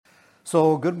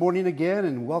So good morning again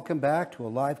and welcome back to a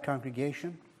live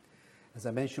congregation. As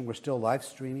I mentioned, we're still live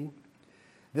streaming.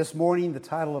 This morning, the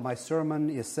title of my sermon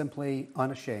is simply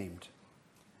Unashamed.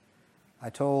 I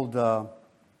told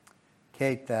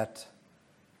Kate that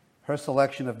her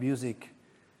selection of music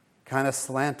kind of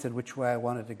slanted which way I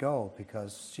wanted to go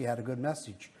because she had a good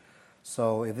message.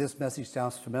 So if this message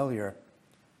sounds familiar,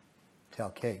 tell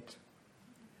Kate.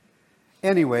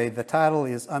 Anyway, the title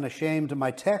is Unashamed. My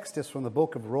text is from the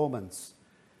book of Romans,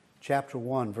 chapter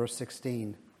 1, verse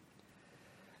 16.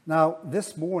 Now,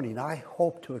 this morning, I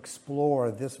hope to explore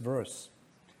this verse,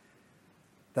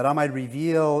 that I might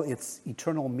reveal its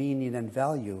eternal meaning and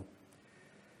value.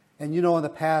 And you know, in the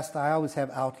past, I always have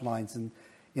outlines, and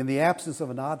in the absence of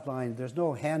an outline, there's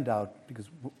no handout because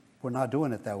we're not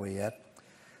doing it that way yet.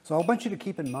 So I want you to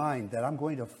keep in mind that I'm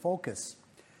going to focus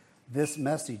this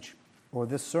message or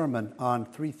this sermon on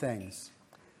three things: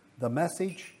 the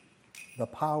message, the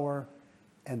power,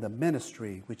 and the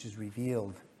ministry which is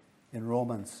revealed in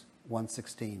Romans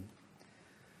 1:16.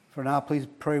 For now, please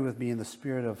pray with me in the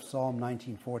spirit of Psalm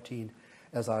 19:14,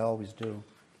 as I always do.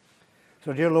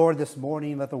 So, dear Lord, this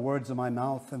morning let the words of my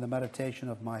mouth and the meditation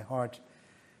of my heart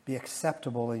be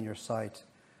acceptable in your sight,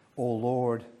 O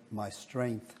Lord, my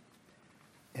strength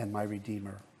and my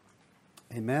Redeemer.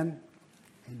 Amen.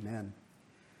 Amen.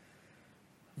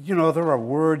 You know, there are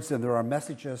words and there are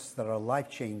messages that are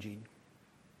life-changing.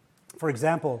 For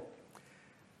example,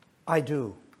 I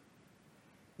do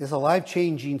is a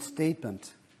life-changing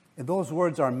statement. And those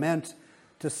words are meant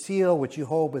to seal what you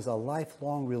hope is a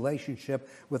lifelong relationship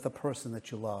with the person that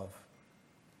you love.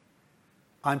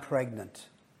 I'm pregnant.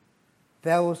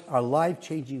 Those are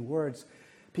life-changing words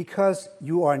because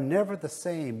you are never the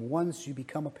same once you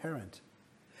become a parent.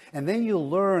 And then you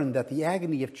learn that the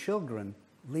agony of children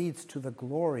leads to the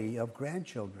glory of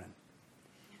grandchildren.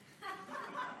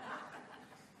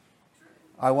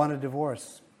 I want a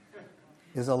divorce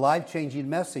is a life-changing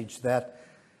message that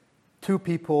two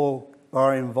people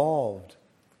are involved.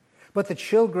 But the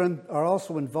children are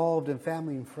also involved and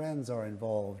family and friends are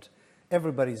involved.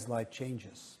 Everybody's life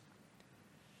changes.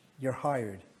 You're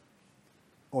hired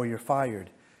or you're fired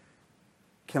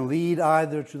can lead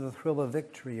either to the thrill of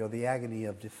victory or the agony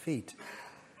of defeat.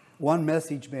 One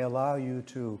message may allow you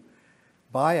to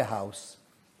buy a house,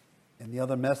 and the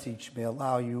other message may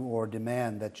allow you or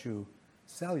demand that you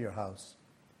sell your house.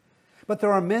 But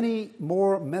there are many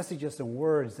more messages and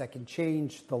words that can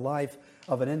change the life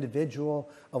of an individual,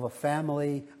 of a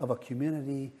family, of a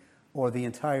community, or the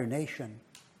entire nation.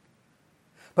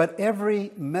 But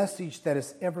every message that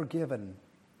is ever given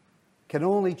can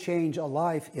only change a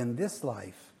life in this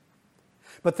life.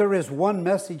 But there is one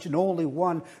message and only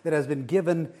one that has been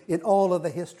given in all of the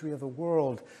history of the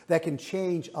world that can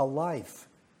change a life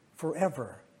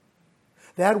forever.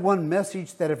 That one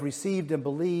message that if received and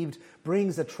believed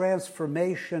brings a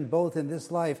transformation both in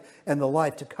this life and the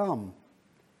life to come.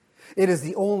 It is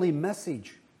the only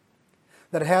message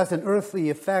that has an earthly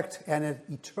effect and an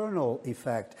eternal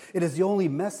effect. It is the only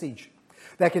message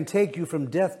that can take you from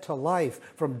death to life,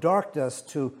 from darkness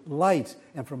to light,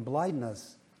 and from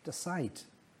blindness to sight.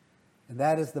 And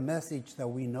that is the message that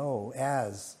we know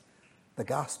as the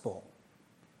gospel.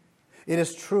 It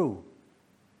is true.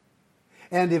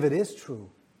 And if it is true,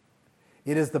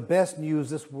 it is the best news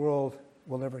this world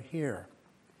will ever hear.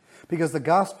 Because the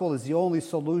gospel is the only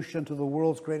solution to the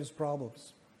world's greatest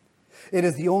problems. It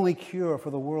is the only cure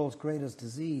for the world's greatest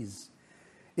disease.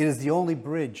 It is the only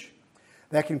bridge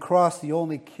that can cross the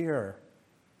only cure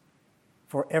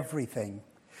for everything.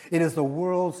 It is the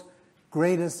world's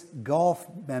greatest gulf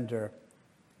mender.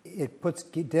 It puts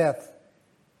death,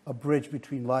 a bridge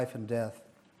between life and death.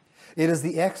 It is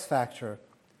the X factor.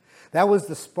 That was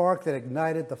the spark that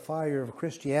ignited the fire of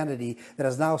Christianity that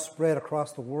has now spread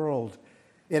across the world.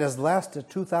 It has lasted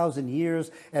 2,000 years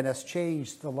and has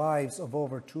changed the lives of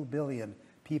over 2 billion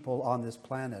people on this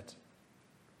planet.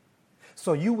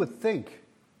 So you would think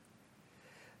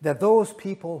that those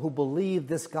people who believe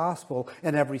this gospel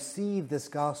and have received this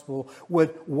gospel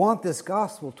would want this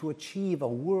gospel to achieve a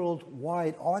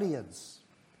worldwide audience.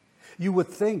 You would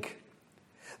think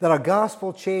that a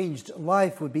gospel-changed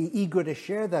life would be eager to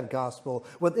share that gospel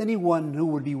with anyone who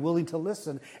would be willing to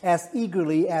listen as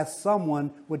eagerly as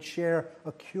someone would share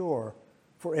a cure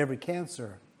for every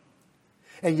cancer.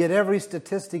 And yet every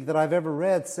statistic that I've ever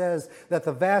read says that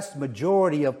the vast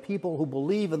majority of people who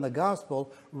believe in the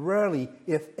gospel rarely,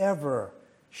 if ever,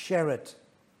 share it.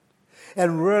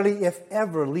 And rarely, if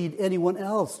ever, lead anyone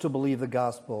else to believe the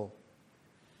gospel.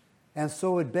 And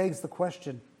so it begs the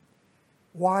question,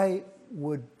 why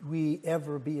would we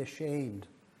ever be ashamed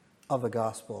of the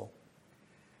gospel?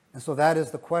 And so that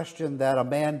is the question that a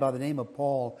man by the name of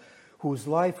Paul, whose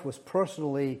life was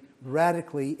personally,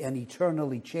 radically, and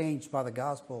eternally changed by the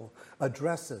gospel,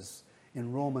 addresses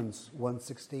in Romans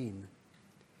 1:16.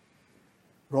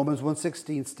 Romans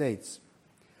 1:16 states,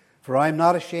 "For I am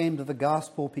not ashamed of the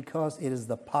gospel, because it is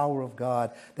the power of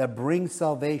God that brings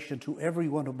salvation to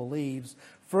everyone who believes,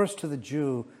 first to the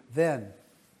Jew, then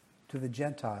to the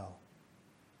Gentile."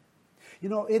 You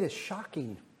know, it is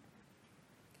shocking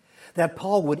that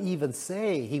Paul would even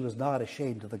say he was not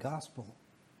ashamed of the gospel.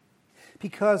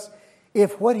 Because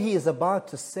if what he is about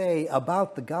to say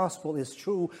about the gospel is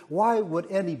true, why would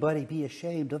anybody be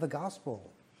ashamed of the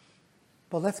gospel?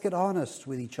 But let's get honest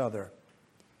with each other.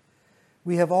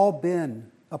 We have all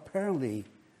been, apparently,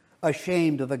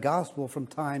 ashamed of the gospel from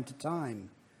time to time.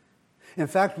 In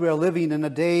fact, we are living in a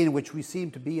day in which we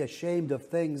seem to be ashamed of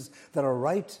things that are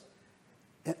right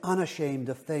and unashamed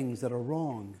of things that are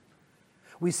wrong.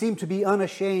 We seem to be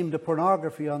unashamed of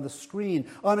pornography on the screen,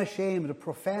 unashamed of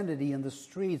profanity in the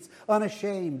streets,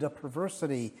 unashamed of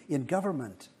perversity in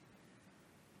government.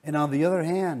 And on the other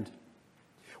hand,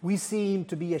 we seem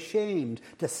to be ashamed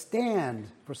to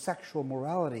stand for sexual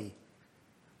morality,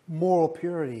 moral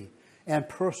purity, and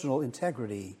personal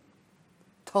integrity.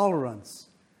 Tolerance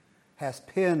has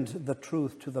pinned the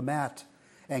truth to the mat,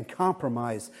 and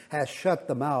compromise has shut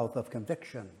the mouth of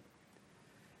conviction.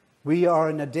 We are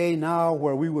in a day now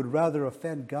where we would rather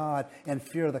offend God and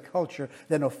fear the culture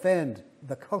than offend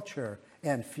the culture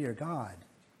and fear God.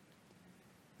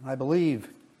 And I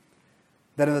believe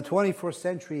that in the 21st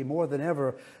century, more than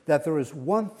ever, that there is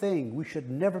one thing we should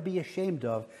never be ashamed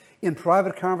of in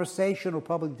private conversation or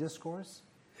public discourse,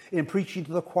 in preaching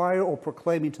to the choir or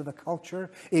proclaiming to the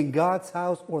culture, in God's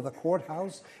house or the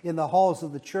courthouse, in the halls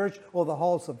of the church or the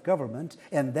halls of government,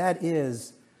 and that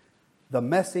is the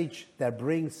message that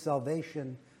brings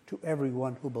salvation to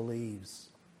everyone who believes.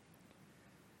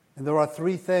 And there are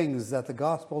three things that the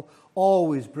gospel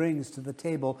always brings to the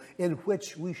table in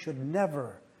which we should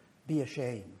never be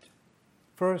ashamed.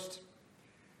 First,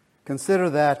 consider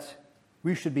that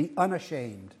we should be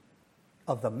unashamed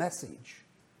of the message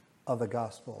of the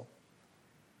gospel.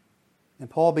 And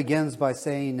Paul begins by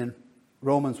saying in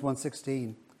Romans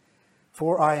 1:16,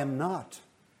 "For I am not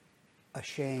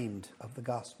ashamed of the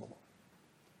gospel."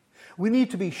 We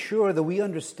need to be sure that we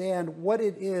understand what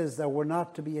it is that we're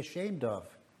not to be ashamed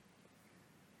of.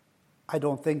 I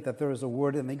don't think that there is a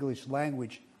word in the English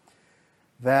language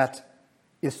that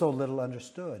is so little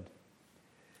understood.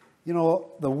 You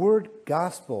know, the word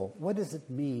gospel, what does it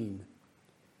mean?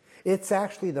 It's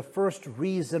actually the first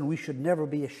reason we should never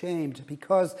be ashamed,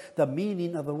 because the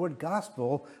meaning of the word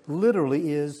gospel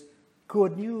literally is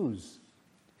good news.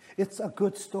 It's a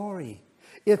good story.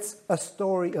 It's a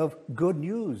story of good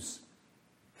news.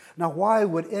 Now, why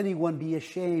would anyone be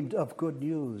ashamed of good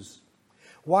news?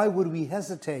 Why would we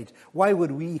hesitate? Why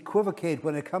would we equivocate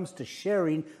when it comes to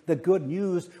sharing the good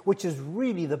news, which is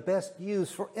really the best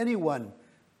news for anyone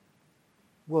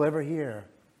will ever hear?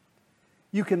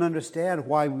 You can understand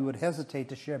why we would hesitate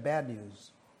to share bad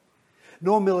news.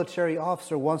 No military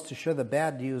officer wants to share the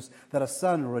bad news that a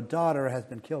son or a daughter has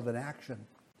been killed in action.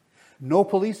 No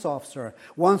police officer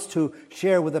wants to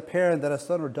share with a parent that a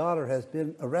son or daughter has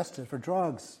been arrested for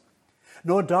drugs.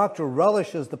 No doctor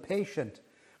relishes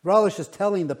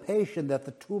telling the patient that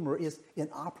the tumor is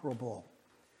inoperable.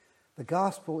 The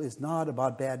gospel is not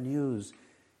about bad news.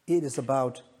 It is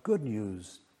about good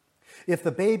news. If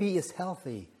the baby is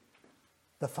healthy,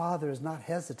 the father is not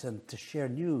hesitant to share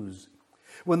news.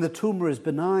 When the tumor is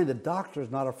benign, the doctor is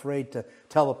not afraid to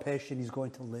tell a patient he's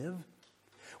going to live.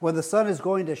 When the sun is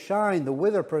going to shine, the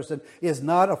weather person is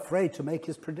not afraid to make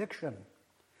his prediction.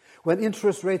 When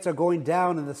interest rates are going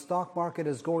down and the stock market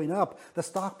is going up, the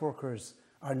stockbrokers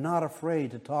are not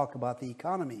afraid to talk about the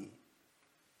economy.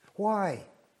 Why?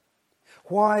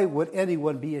 Why would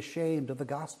anyone be ashamed of the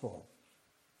gospel?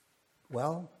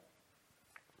 Well,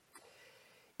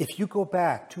 if you go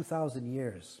back 2,000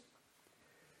 years,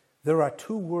 there are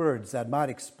two words that might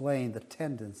explain the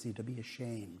tendency to be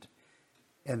ashamed.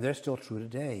 And they're still true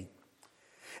today.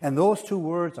 And those two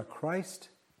words are Christ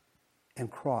and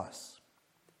cross.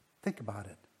 Think about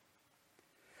it.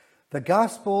 The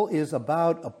gospel is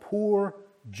about a poor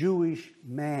Jewish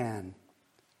man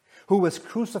who was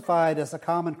crucified as a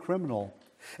common criminal.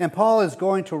 And Paul is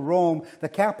going to Rome, the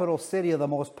capital city of the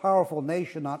most powerful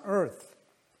nation on earth.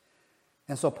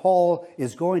 And so Paul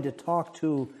is going to talk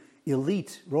to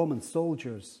elite Roman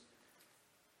soldiers,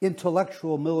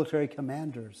 intellectual military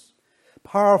commanders,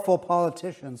 powerful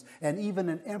politicians, and even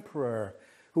an emperor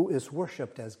who is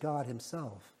worshipped as God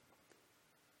himself.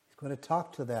 He's going to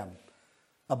talk to them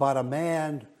about a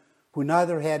man who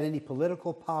neither had any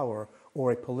political power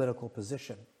or a political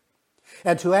position.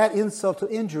 And to add insult to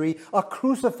injury, a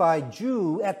crucified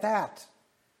Jew at that.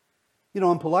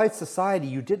 In polite society,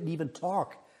 you didn't even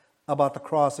talk about the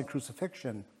cross and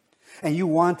crucifixion. And you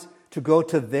want to go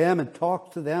to them and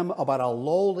talk to them about a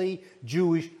lowly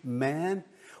Jewish man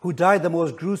who died the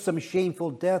most gruesome,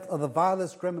 shameful death of the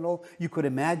vilest criminal you could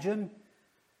imagine?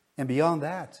 And beyond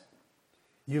that,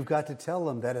 you've got to tell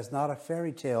them that it's not a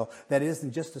fairy tale, that it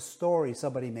isn't just a story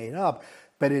somebody made up,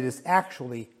 but it is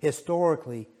actually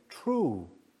historically true.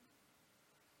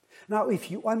 Now,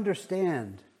 if you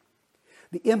understand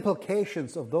the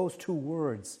implications of those two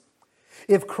words,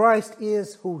 if Christ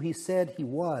is who he said he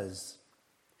was,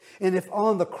 and if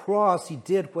on the cross he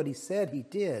did what he said he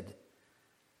did,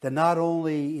 then not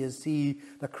only is he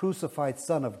the crucified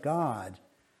Son of God,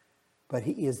 but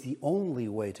he is the only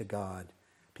way to God,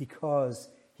 because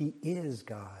he is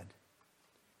God.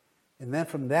 And then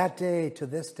from that day to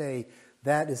this day,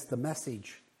 that is the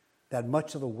message that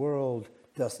much of the world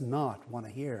does not want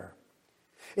to hear.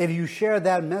 If you share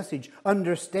that message,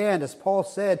 understand, as Paul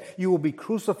said, you will be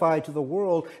crucified to the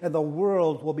world, and the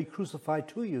world will be crucified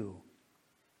to you.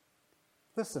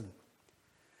 Listen,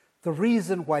 the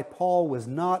reason why Paul was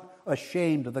not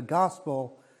ashamed of the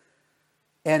gospel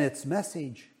and its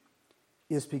message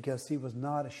is because he was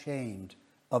not ashamed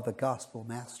of the gospel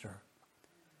master.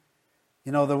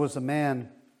 There was a man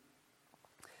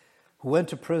who went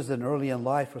to prison early in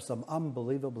life for some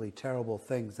unbelievably terrible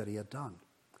things that he had done.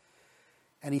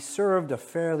 And he served a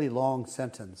fairly long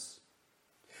sentence.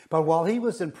 But while he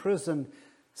was in prison,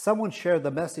 someone shared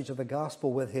the message of the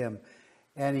gospel with him,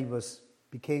 and he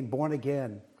became born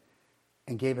again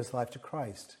and gave his life to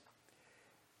Christ,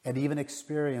 and even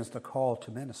experienced a call to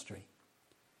ministry.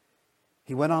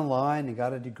 He went online and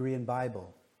got a degree in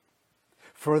Bible.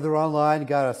 Further online, he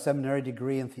got a seminary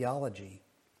degree in theology.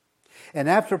 And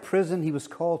after prison, he was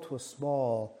called to a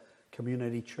small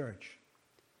community church.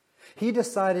 He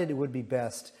decided it would be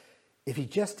best if he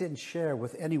just didn't share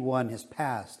with anyone his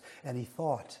past, and he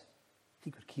thought he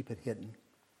could keep it hidden.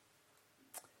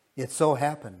 It so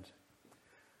happened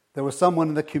there was someone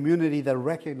in the community that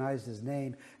recognized his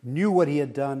name, knew what he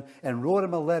had done, and wrote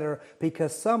him a letter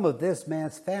because some of this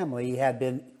man's family had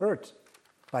been hurt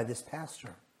by this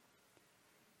pastor.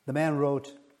 The man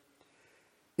wrote,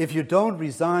 "If you don't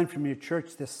resign from your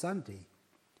church this Sunday,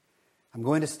 I'm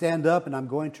going to stand up and I'm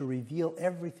going to reveal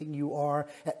everything you are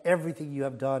and everything you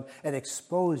have done and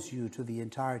expose you to the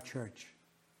entire church."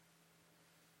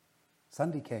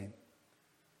 Sunday came,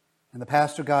 and the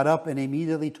pastor got up and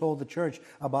immediately told the church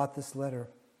about this letter.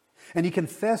 And he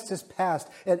confessed his past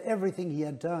and everything he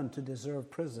had done to deserve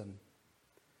prison.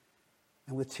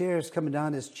 And with tears coming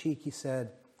down his cheek, he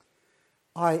said,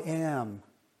 "I am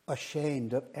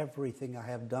ashamed of everything I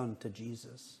have done to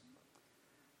Jesus.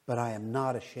 But I am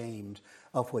not ashamed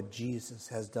of what Jesus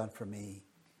has done for me.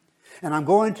 And I'm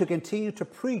going to continue to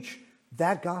preach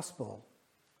that gospel."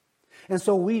 And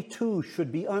so we too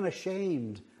should be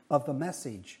unashamed of the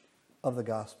message of the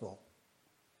gospel.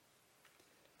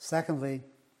 Secondly,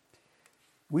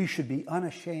 we should be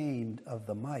unashamed of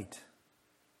the might,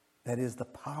 that is, the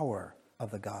power of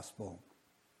the gospel.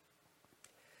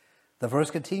 The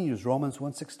verse continues, Romans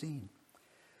 1:16.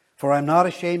 "For I'm not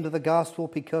ashamed of the gospel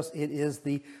because it is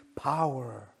the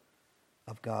power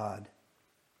of God."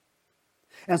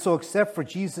 And so except for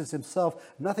Jesus himself,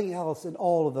 nothing else in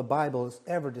all of the Bible is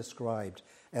ever described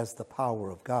as the power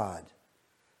of God.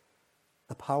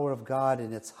 The power of God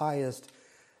in its highest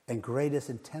and greatest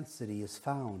intensity is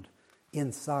found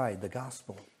inside the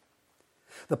gospel.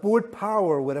 The word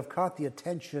power would have caught the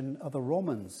attention of the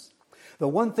Romans. The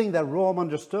one thing that Rome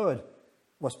understood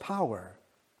was power.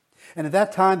 And at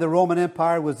that time, the Roman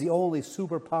Empire was the only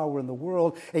superpower in the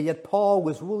world, and yet Paul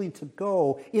was willing to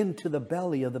go into the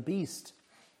belly of the beast.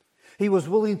 He was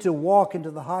willing to walk into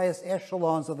the highest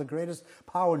echelons of the greatest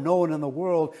power known in the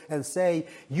world and say,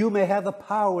 "You may have the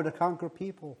power to conquer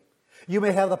people. You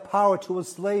may have the power to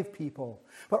enslave people,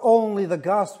 but only the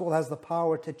gospel has the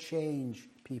power to change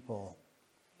people."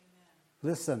 Amen.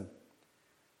 Listen,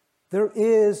 there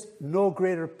is no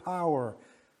greater power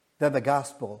than the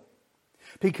gospel,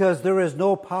 because there is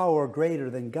no power greater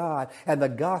than God, and the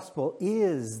gospel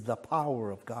is the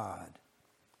power of God.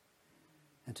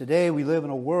 And today we live in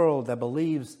a world that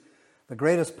believes the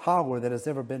greatest power that has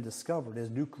ever been discovered is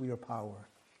nuclear power.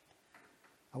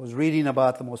 I was reading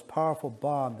about the most powerful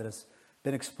bomb that has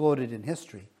been exploded in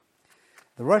history.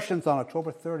 The Russians on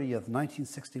October 30th,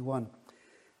 1961,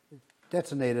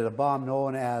 detonated a bomb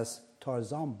known as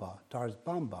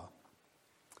Tarzbomba,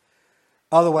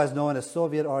 otherwise known as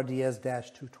Soviet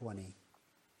RDS-220.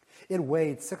 It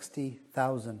weighed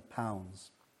 60,000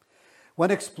 pounds. When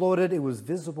exploded, it was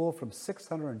visible from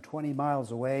 620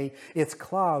 miles away. Its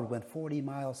cloud went 40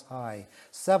 miles high,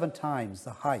 7 times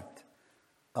the height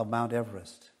of Mount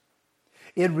Everest.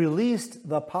 It released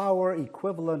the power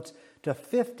equivalent to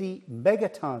 50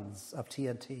 megatons of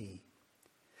TNT.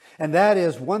 And that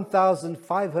is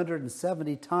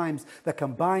 1,570 times the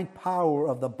combined power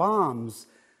of the bombs,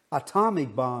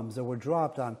 atomic bombs that were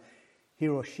dropped on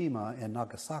Hiroshima and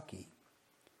Nagasaki.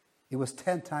 It was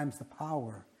 10 times the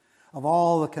power of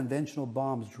all the conventional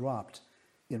bombs dropped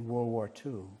in World War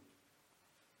II. You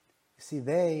see,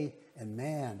 they and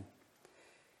man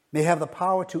may have the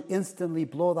power to instantly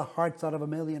blow the hearts out of 1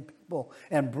 million people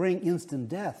and bring instant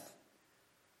death.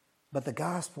 But the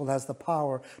gospel has the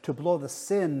power to blow the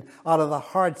sin out of the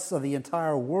hearts of the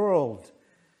entire world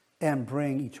and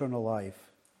bring eternal life.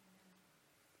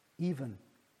 Even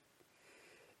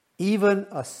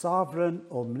a sovereign,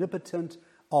 omnipotent,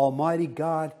 almighty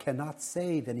God cannot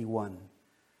save anyone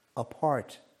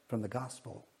apart from the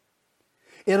gospel.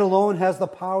 It alone has the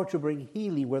power to bring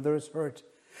healing where there is hurt,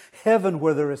 heaven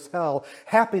where there is hell,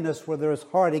 happiness where there is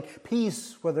heartache,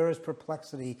 peace where there is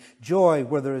perplexity, joy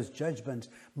where there is judgment,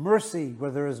 mercy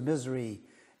where there is misery,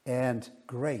 and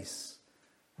grace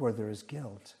where there is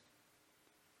guilt.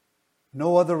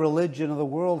 No other religion of the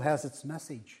world has its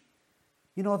message.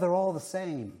 You know, they're all the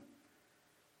same.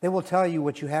 They will tell you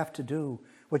what you have to do,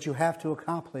 what you have to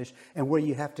accomplish, and where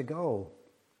you have to go.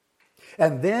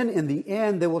 And then in the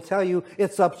end, they will tell you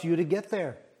it's up to you to get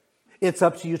there. It's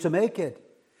up to you to make it.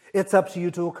 It's up to you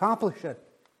to accomplish it.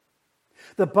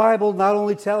 The Bible not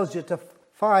only tells you to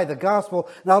fly, the gospel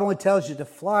not only tells you to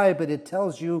fly, but it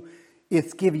tells you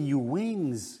it's giving you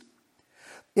wings.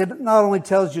 It not only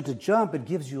tells you to jump, it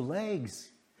gives you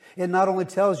legs. It not only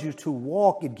tells you to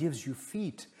walk, it gives you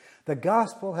feet. The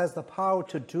gospel has the power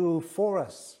to do for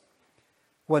us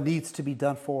what needs to be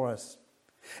done for us.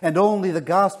 And only the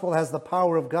gospel has the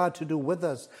power of God to do with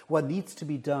us what needs to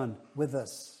be done with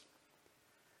us.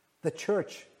 The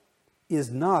church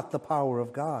is not the power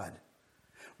of God.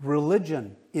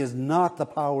 Religion is not the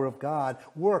power of God.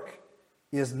 Work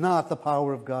is not the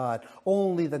power of God.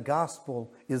 Only the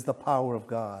gospel is the power of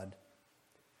God.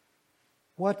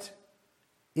 What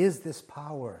is this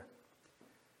power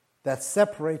that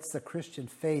separates the Christian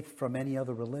faith from any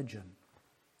other religion?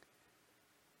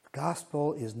 The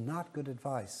gospel is not good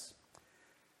advice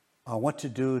on what to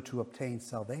do to obtain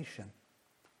salvation.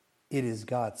 It is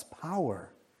God's power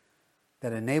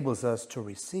that enables us to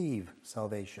receive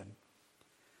salvation.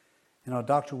 You know,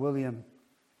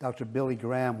 Dr. Billy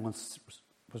Graham once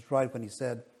was right when he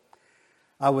said,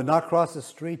 "I would not cross the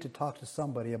street to talk to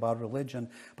somebody about religion,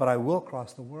 but I will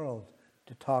cross the world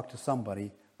to talk to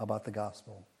somebody about the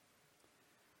gospel."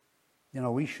 You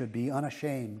know, we should be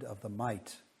unashamed of the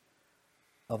might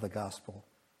of the gospel.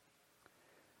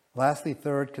 Lastly,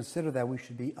 third, consider that we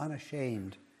should be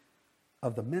unashamed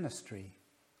of the ministry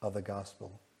of the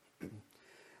gospel.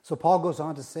 So Paul goes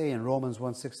on to say in Romans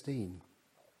 1:16,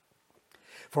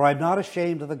 "For I'm not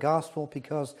ashamed of the gospel,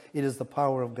 because it is the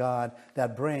power of God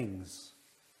that brings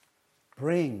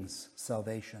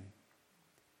salvation."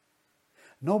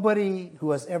 Nobody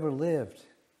who has ever lived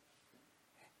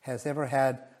has ever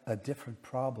had a different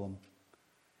problem.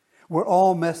 We're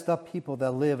all messed up people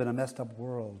that live in a messed up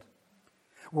world.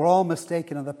 We're all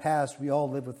mistaken in the past. We all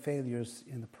live with failures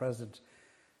in the present.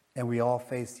 And we all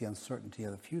face the uncertainty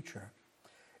of the future.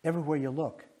 Everywhere you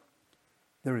look,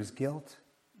 there is guilt,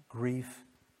 grief,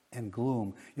 and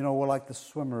gloom. You know, we're like the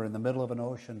swimmer in the middle of an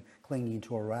ocean clinging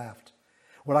to a raft.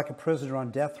 We're like a prisoner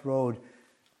on death row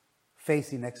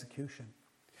facing execution.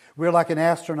 We're like an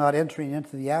astronaut entering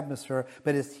into the atmosphere,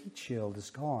 but his heat shield is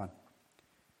gone.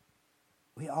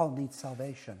 We all need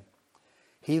salvation,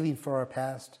 healing for our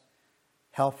past,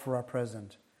 help for our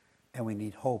present, and we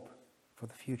need hope for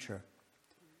the future.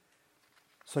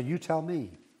 So you tell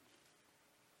me,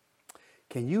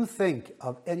 can you think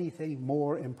of anything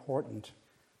more important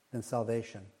than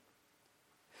salvation?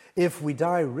 If we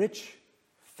die rich,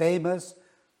 famous,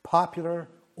 popular,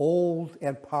 old,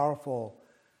 and powerful,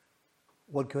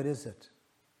 what good is it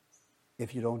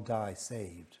if you don't die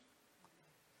saved?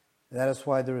 That is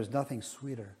why there is nothing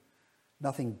sweeter,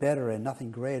 nothing better, and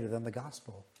nothing greater than the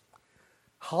gospel.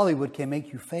 Hollywood can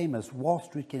make you famous. Wall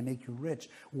Street can make you rich.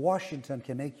 Washington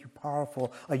can make you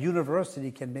powerful. A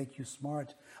university can make you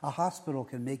smart. A hospital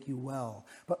can make you well.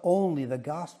 But only the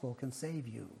gospel can save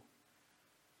you.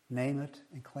 Name it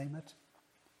and claim it?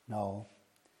 No.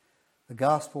 The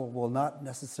gospel will not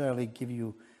necessarily give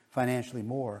you financially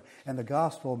more, and the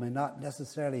gospel may not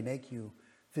necessarily make you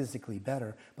physically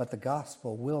better, but the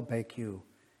gospel will make you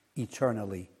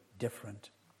eternally different.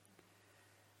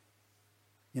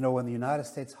 You know, when the United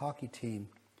States hockey team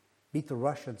beat the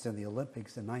Russians in the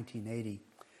Olympics in 1980,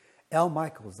 Al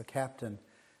Michaels, the captain,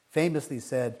 famously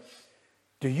said,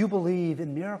 "Do you believe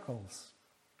in miracles?"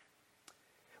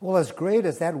 Well, as great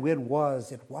as that win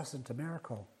was, it wasn't a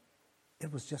miracle.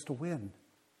 It was just a win.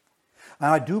 And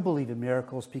I do believe in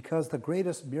miracles because the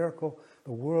greatest miracle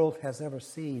the world has ever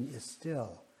seen is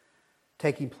still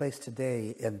taking place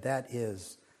today, and that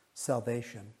is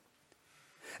salvation.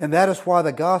 And that is why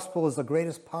the gospel is the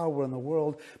greatest power in the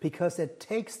world, because it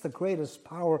takes the greatest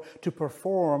power to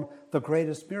perform the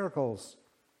greatest miracles.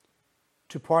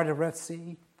 To part a Red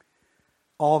Sea,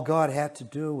 all God had to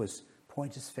do was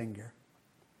point his finger.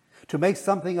 To make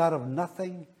something out of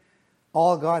nothing,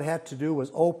 all God had to do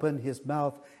was open his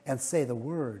mouth and say the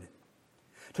word.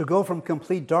 To go from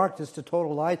complete darkness to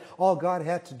total light, all God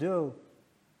had to do,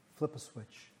 flip a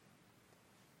switch.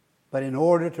 But in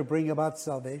order to bring about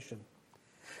salvation,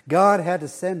 God had to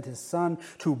send his Son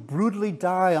to brutally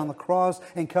die on the cross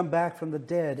and come back from the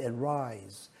dead and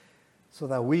rise, so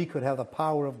that we could have the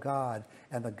power of God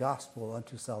and the gospel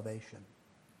unto salvation.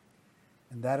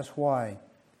 And that is why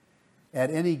at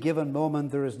any given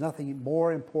moment there is nothing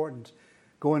more important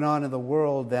going on in the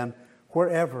world than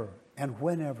wherever and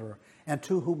whenever and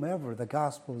to whomever the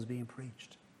gospel is being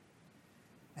preached.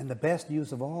 And the best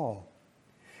news of all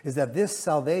is that this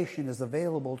salvation is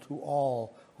available to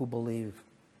all who believe.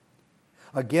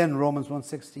 Again, Romans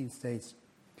 1:16 states,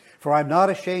 "For I am not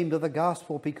ashamed of the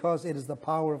gospel, because it is the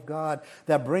power of God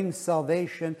that brings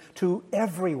salvation to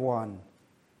everyone."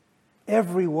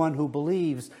 Everyone who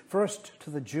believes, first to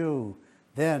the Jew,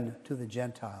 then to the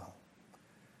Gentile.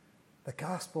 The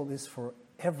gospel is for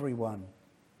everyone,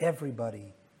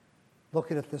 everybody.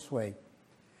 Look at it this way.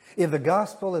 If the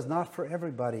gospel is not for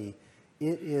everybody,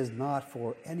 it is not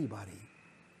for anybody.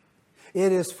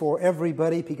 It is for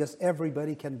everybody because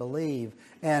everybody can believe,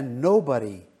 and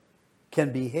nobody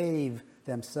can behave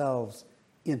themselves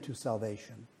into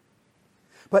salvation.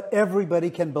 But everybody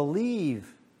can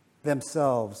believe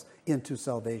themselves into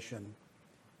salvation.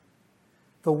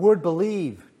 The word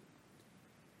believe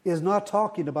is not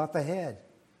talking about the head,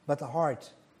 but the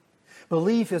heart.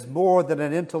 Belief is more than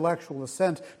an intellectual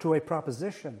assent to a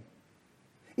proposition.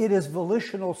 It is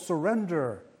volitional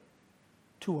surrender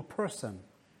to a person.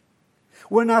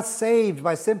 We're not saved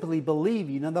by simply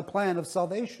believing in the plan of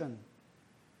salvation.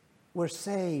 We're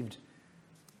saved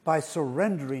by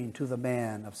surrendering to the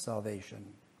man of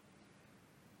salvation.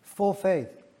 Full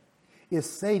faith is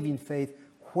saving faith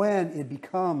when it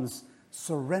becomes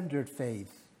surrendered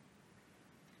faith.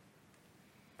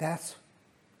 That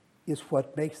is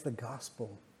what makes the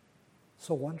gospel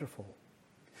so wonderful.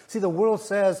 See, the world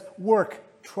says, work,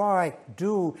 try,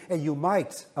 do, and you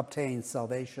might obtain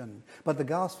salvation. But the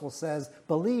gospel says,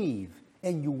 believe,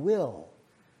 and you will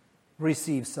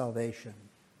receive salvation.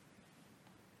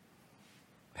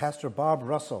 Pastor Bob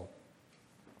Russell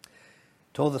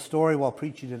told the story while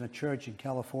preaching in a church in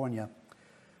California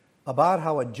about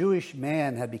how a Jewish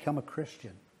man had become a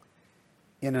Christian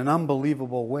in an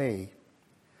unbelievable way.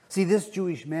 See, this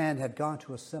Jewish man had gone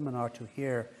to a seminar to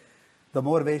hear the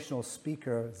motivational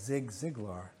speaker Zig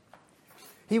Ziglar.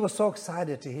 He was so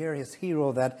excited to hear his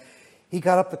hero that he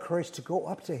got up the courage to go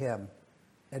up to him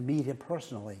and meet him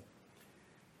personally.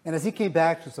 And as he came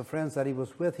back to some friends that he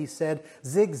was with, he said,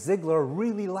 "Zig Ziglar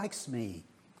really likes me."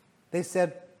 They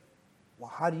said, "Well,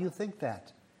 how do you think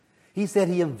that?" He said,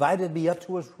 "He invited me up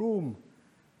to his room."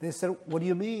 They said, "What do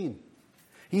you mean?"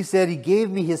 He said, "He gave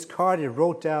me his card and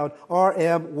wrote down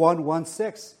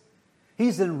RM116.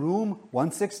 He's in room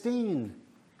 116.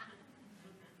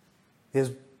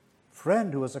 His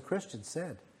friend, who was a Christian,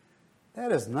 said,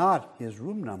 "That is not his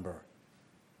room number.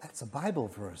 That's a Bible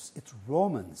verse. It's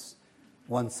Romans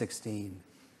 1:16.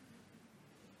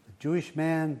 The Jewish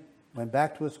man went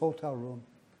back to his hotel room,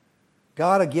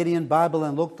 got a Gideon Bible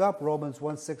and looked up Romans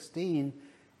 1:16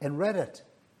 and read it.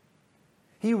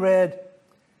 He read,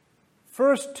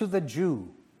 "First to the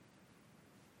Jew."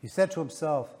 He said to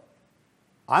himself,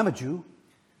 "I'm a Jew."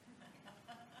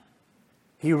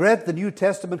 He read the New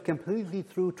Testament completely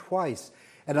through twice,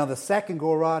 and on the second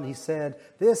go-around he said,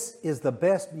 "This is the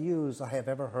best news I have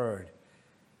ever heard."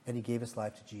 And he gave his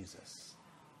life to Jesus.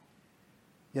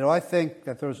 You know, I think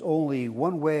that there's only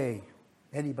one way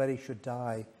anybody should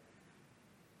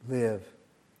live.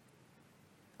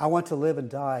 I want to live and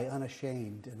die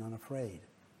unashamed and unafraid.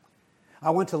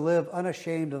 I want to live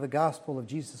unashamed of the gospel of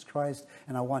Jesus Christ,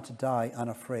 and I want to die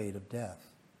unafraid of death.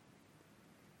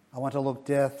 I want to look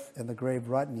death and the grave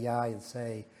right in the eye and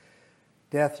say,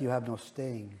 "Death, you have no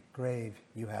sting. Grave,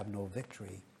 you have no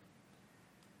victory."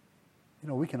 You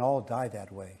know, we can all die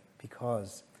that way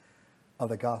because of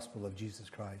the gospel of Jesus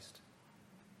Christ.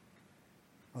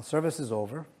 Well, service is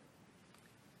over.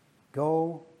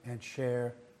 Go and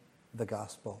share the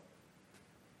gospel.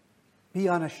 Be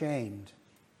unashamed.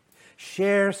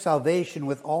 Share salvation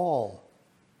with all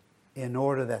in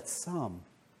order that some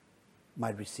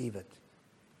might receive it.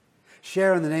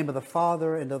 Share in the name of the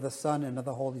Father, and of the Son, and of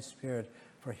the Holy Spirit,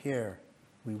 for here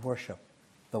we worship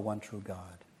the one true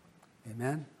God.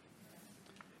 Amen?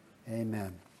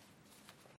 Amen.